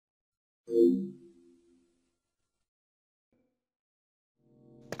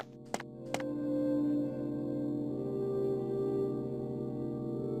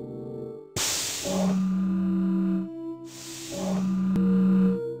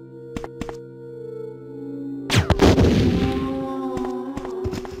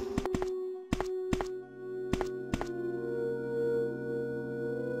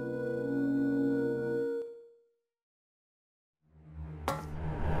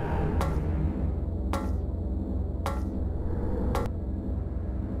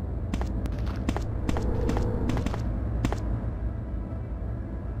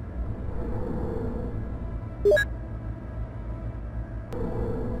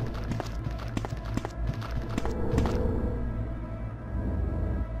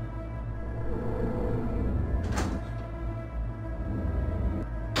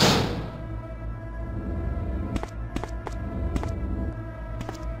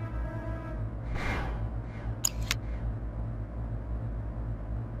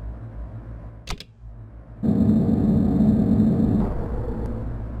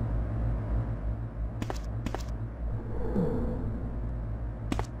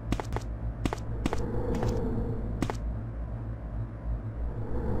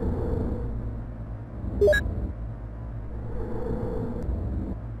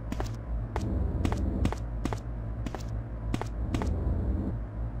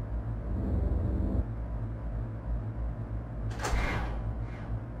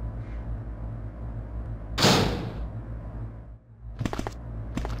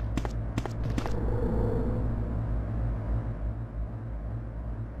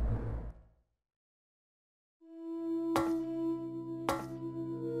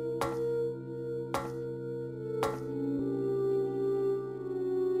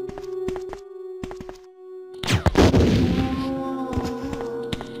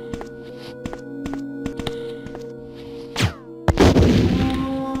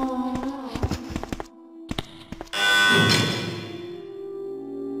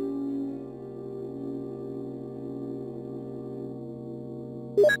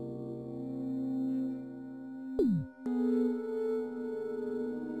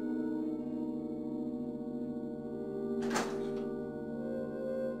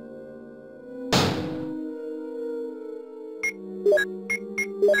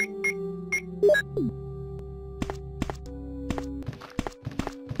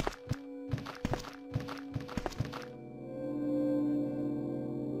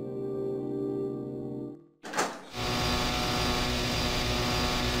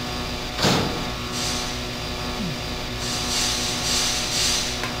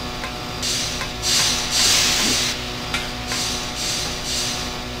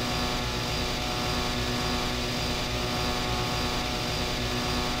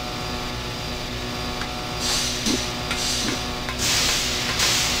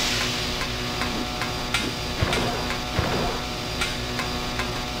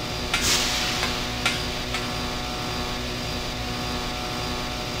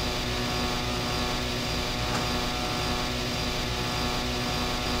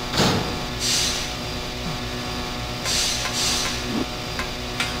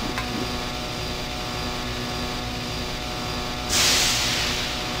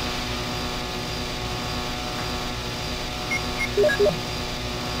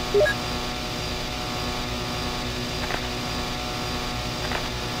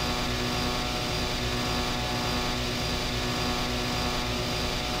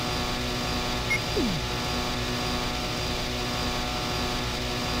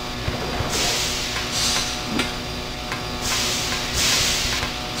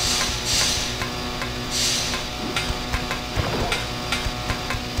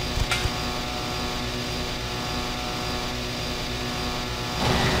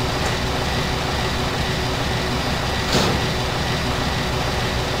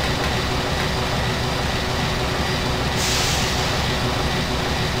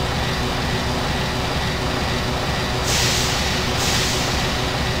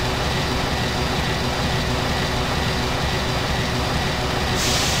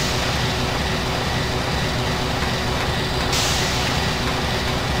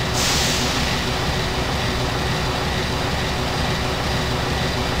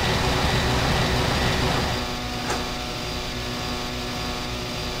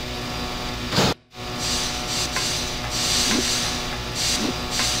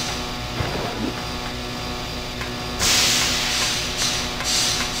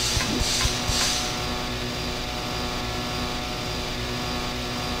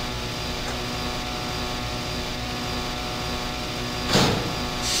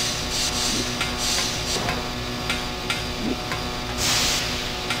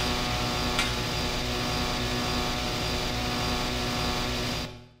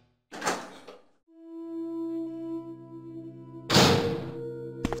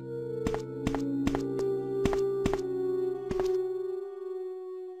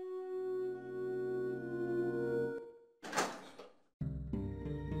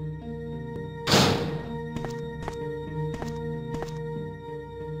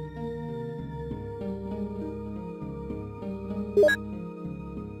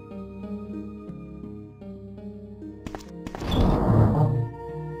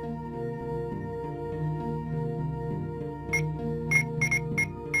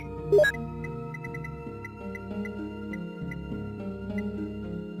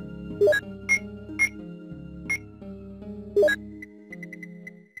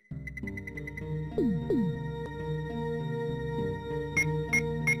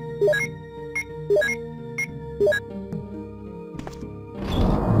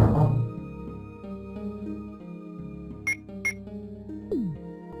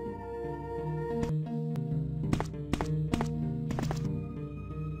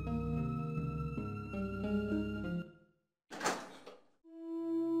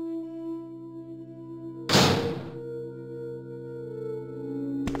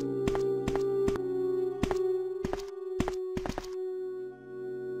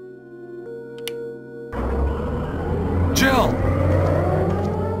Jill!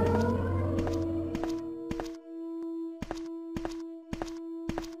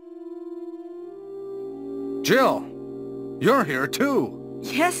 Jill! You're here too!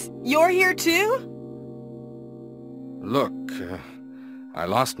 Yes, you're here too? Look, I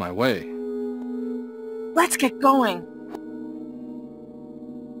lost my way. Let's get going.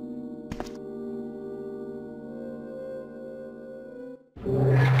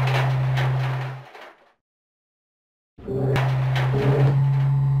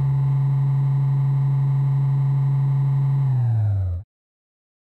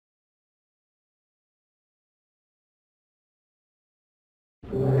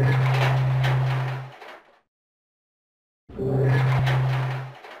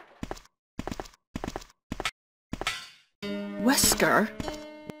 Wesker?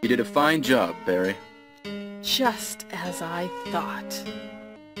 You did a fine job, Barry. Just as I thought.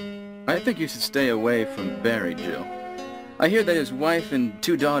 I think you should stay away from Barry, Jill. I hear that his wife and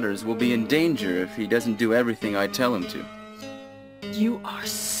 2 daughters will be in danger if he doesn't do everything I tell him to. You are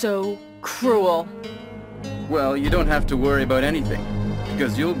so cruel. Well, you don't have to worry about anything,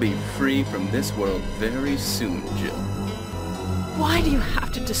 because you'll be free from this world very soon, Jill. Why do you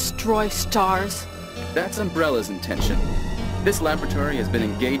have to destroy stars? That's Umbrella's intention. This laboratory has been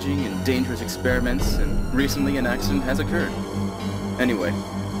engaging in dangerous experiments, and recently an accident has occurred. Anyway,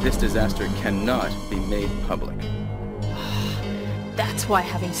 this disaster cannot be made public. That's why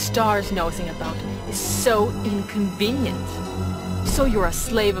having stars nosing about is so inconvenient. So you're a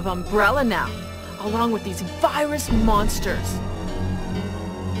slave of Umbrella now, along with these virus monsters.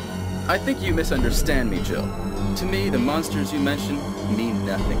 I think you misunderstand me, Jill. To me, the monsters you mention mean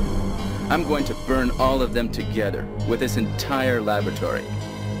nothing. I'm going to burn all of them together with this entire laboratory.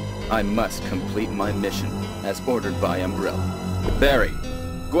 I must complete my mission as ordered by Umbrella. Barry,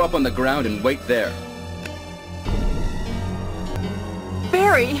 go up on the ground and wait there.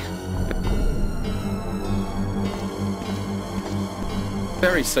 Barry!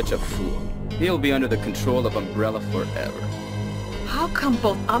 Barry's such a fool. He'll be under the control of Umbrella forever. How come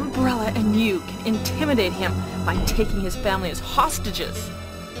both Umbrella and you can intimidate him by taking his family as hostages?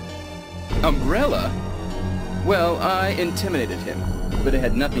 Umbrella? Well, I intimidated him, but it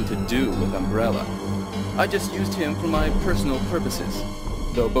had nothing to do with Umbrella. I just used him for my personal purposes,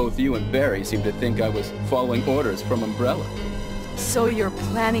 though both you and Barry seem to think I was following orders from Umbrella. So you're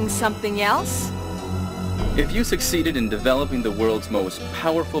planning something else? If you succeeded in developing the world's most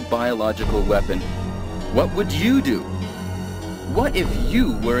powerful biological weapon, what would you do? What if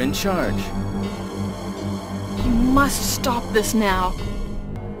you were in charge? You must stop this now.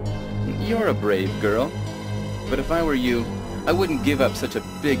 You're a brave girl, but if I were you, I wouldn't give up such a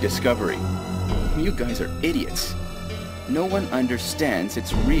big discovery. You guys are idiots. No one understands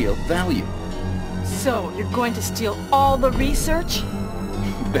its real value. So, you're going to steal all the research?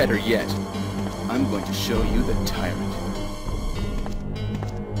 Better yet, I'm going to show you the tyrant.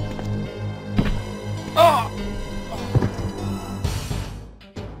 Oh!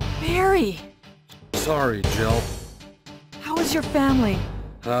 Barry! Sorry, Jill. How is your family?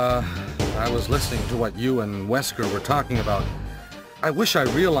 I was listening to what you and Wesker were talking about. I wish I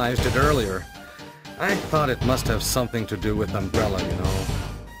realized it earlier. I thought it must have something to do with Umbrella, you know.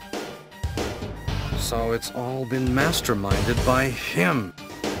 So it's all been masterminded by him.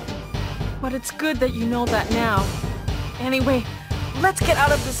 But it's good that you know that now. Anyway, let's get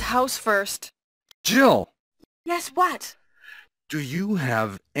out of this house first. Jill! Yes, what? Do you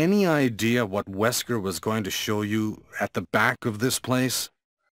have any idea what Wesker was going to show you at the back of this place?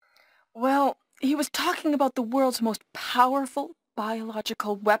 Well, he was talking about the world's most powerful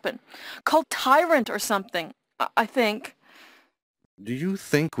biological weapon, called Tyrant or something, I think. Do you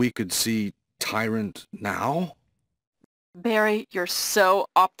think we could see Tyrant now? Barry, you're so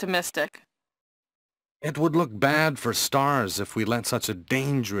optimistic. It would look bad for stars if we let such a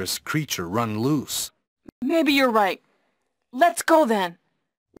dangerous creature run loose. Maybe you're right. Let's go then.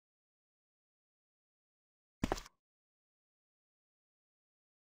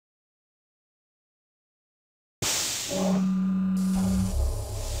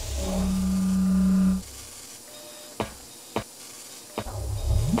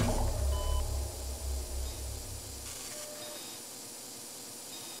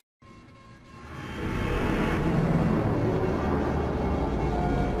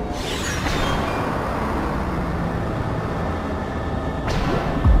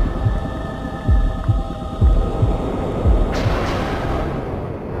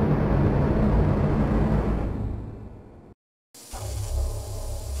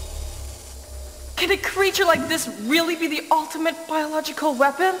 Can a creature like this really be the ultimate biological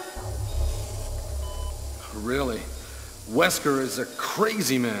weapon? Really? Wesker is a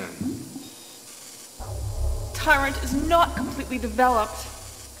crazy man. Tyrant is not completely developed.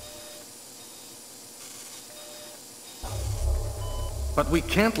 But we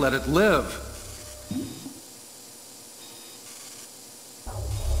can't let it live.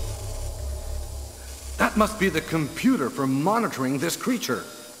 That must be the computer for monitoring this creature.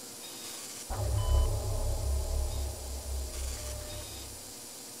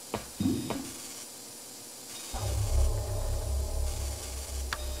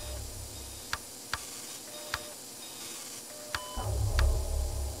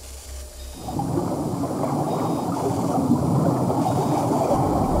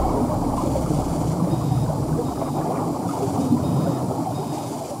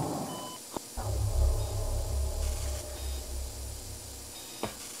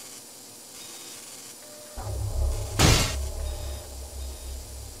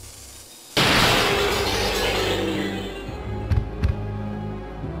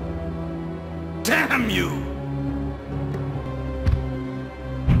 Damn you!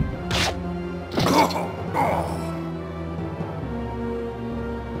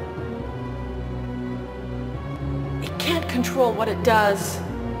 It can't control what it does.